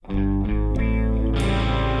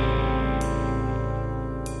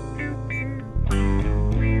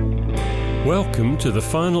Welcome to the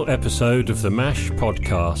final episode of the MASH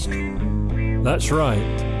podcast. That's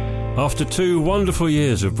right. After 2 wonderful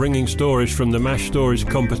years of bringing stories from the MASH Stories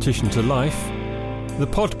competition to life, the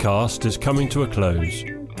podcast is coming to a close.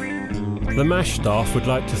 The MASH staff would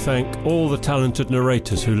like to thank all the talented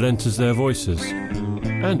narrators who lent us their voices.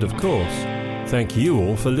 And of course, thank you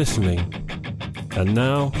all for listening. And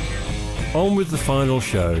now, on with the final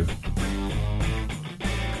show.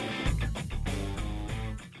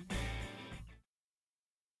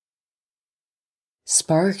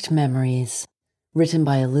 Sparked Memories, written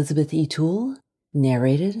by Elizabeth E. Toole,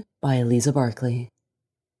 narrated by Eliza Barkley.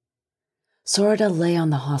 Sorda lay on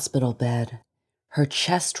the hospital bed, her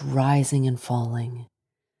chest rising and falling.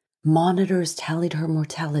 Monitors tallied her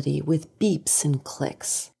mortality with beeps and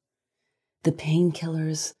clicks. The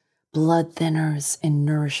painkillers, blood thinners, and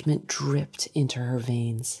nourishment dripped into her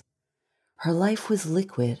veins. Her life was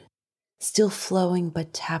liquid, still flowing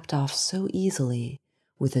but tapped off so easily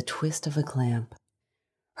with a twist of a clamp.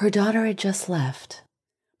 Her daughter had just left.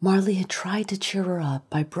 Marley had tried to cheer her up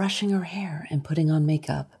by brushing her hair and putting on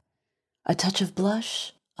makeup. A touch of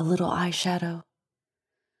blush, a little eyeshadow.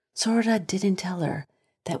 Sorda didn't tell her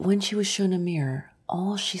that when she was shown a mirror,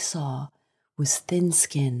 all she saw was thin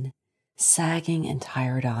skin, sagging and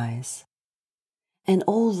tired eyes. An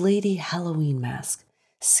old lady Halloween mask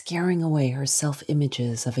scaring away her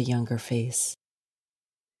self-images of a younger face.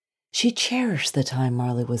 She cherished the time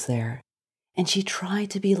Marley was there, and she tried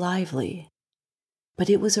to be lively, but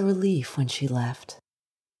it was a relief when she left.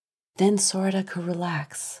 Then Sorda could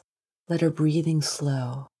relax, let her breathing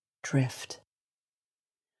slow, drift.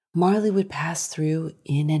 Marley would pass through,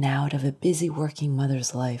 in and out of a busy working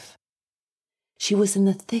mother's life. She was in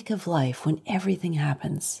the thick of life when everything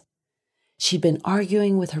happens. She'd been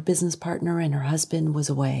arguing with her business partner and her husband was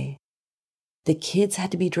away. The kids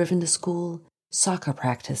had to be driven to school, soccer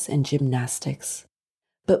practice, and gymnastics.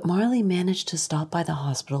 But Marley managed to stop by the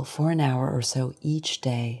hospital for an hour or so each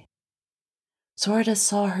day. Sorda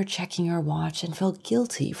saw her checking her watch and felt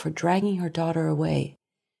guilty for dragging her daughter away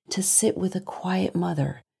to sit with a quiet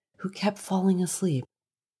mother who kept falling asleep.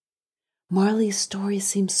 Marley's story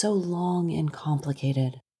seemed so long and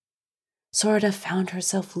complicated. Sorda found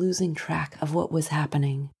herself losing track of what was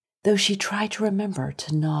happening, though she tried to remember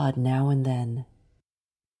to nod now and then.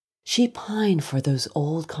 She pined for those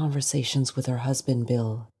old conversations with her husband,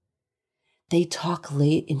 Bill. They'd talk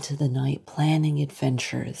late into the night planning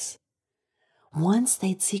adventures. Once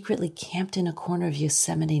they'd secretly camped in a corner of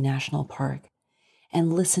Yosemite National Park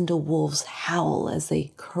and listened to wolves howl as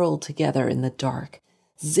they curled together in the dark,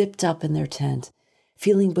 zipped up in their tent,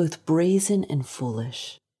 feeling both brazen and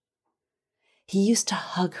foolish. He used to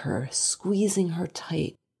hug her, squeezing her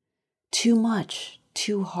tight. Too much,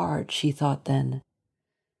 too hard, she thought then.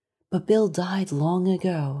 But Bill died long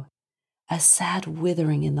ago, a sad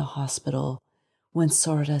withering in the hospital when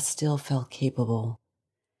Sorda still felt capable.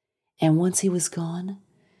 And once he was gone,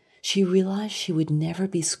 she realized she would never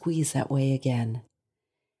be squeezed that way again,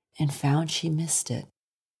 and found she missed it.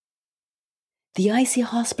 The icy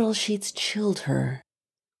hospital sheets chilled her.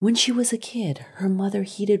 When she was a kid, her mother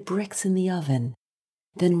heated bricks in the oven,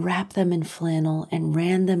 then wrapped them in flannel and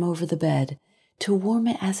ran them over the bed to warm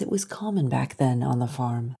it as it was common back then on the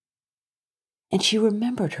farm. And she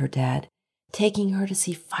remembered her dad taking her to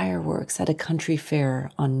see fireworks at a country fair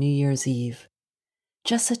on New Year's Eve.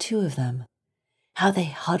 Just the two of them, how they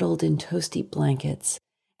huddled in toasty blankets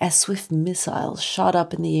as swift missiles shot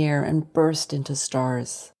up in the air and burst into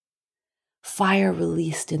stars. Fire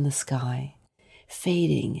released in the sky,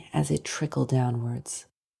 fading as it trickled downwards.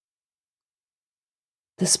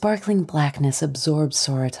 The sparkling blackness absorbed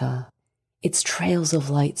Sorata, its trails of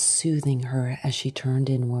light soothing her as she turned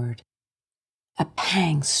inward. A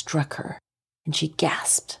pang struck her, and she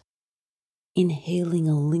gasped, inhaling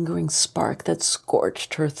a lingering spark that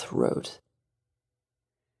scorched her throat.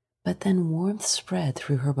 But then warmth spread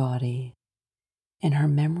through her body, and her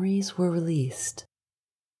memories were released,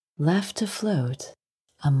 left to float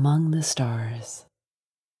among the stars.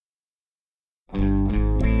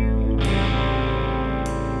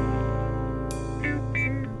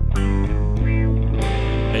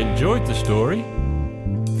 Enjoyed the story?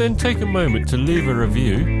 Then take a moment to leave a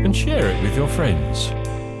review and share it with your friends.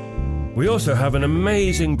 We also have an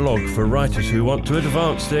amazing blog for writers who want to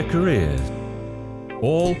advance their careers.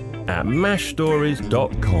 All at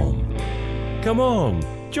mashstories.com. Come on,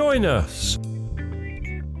 join us!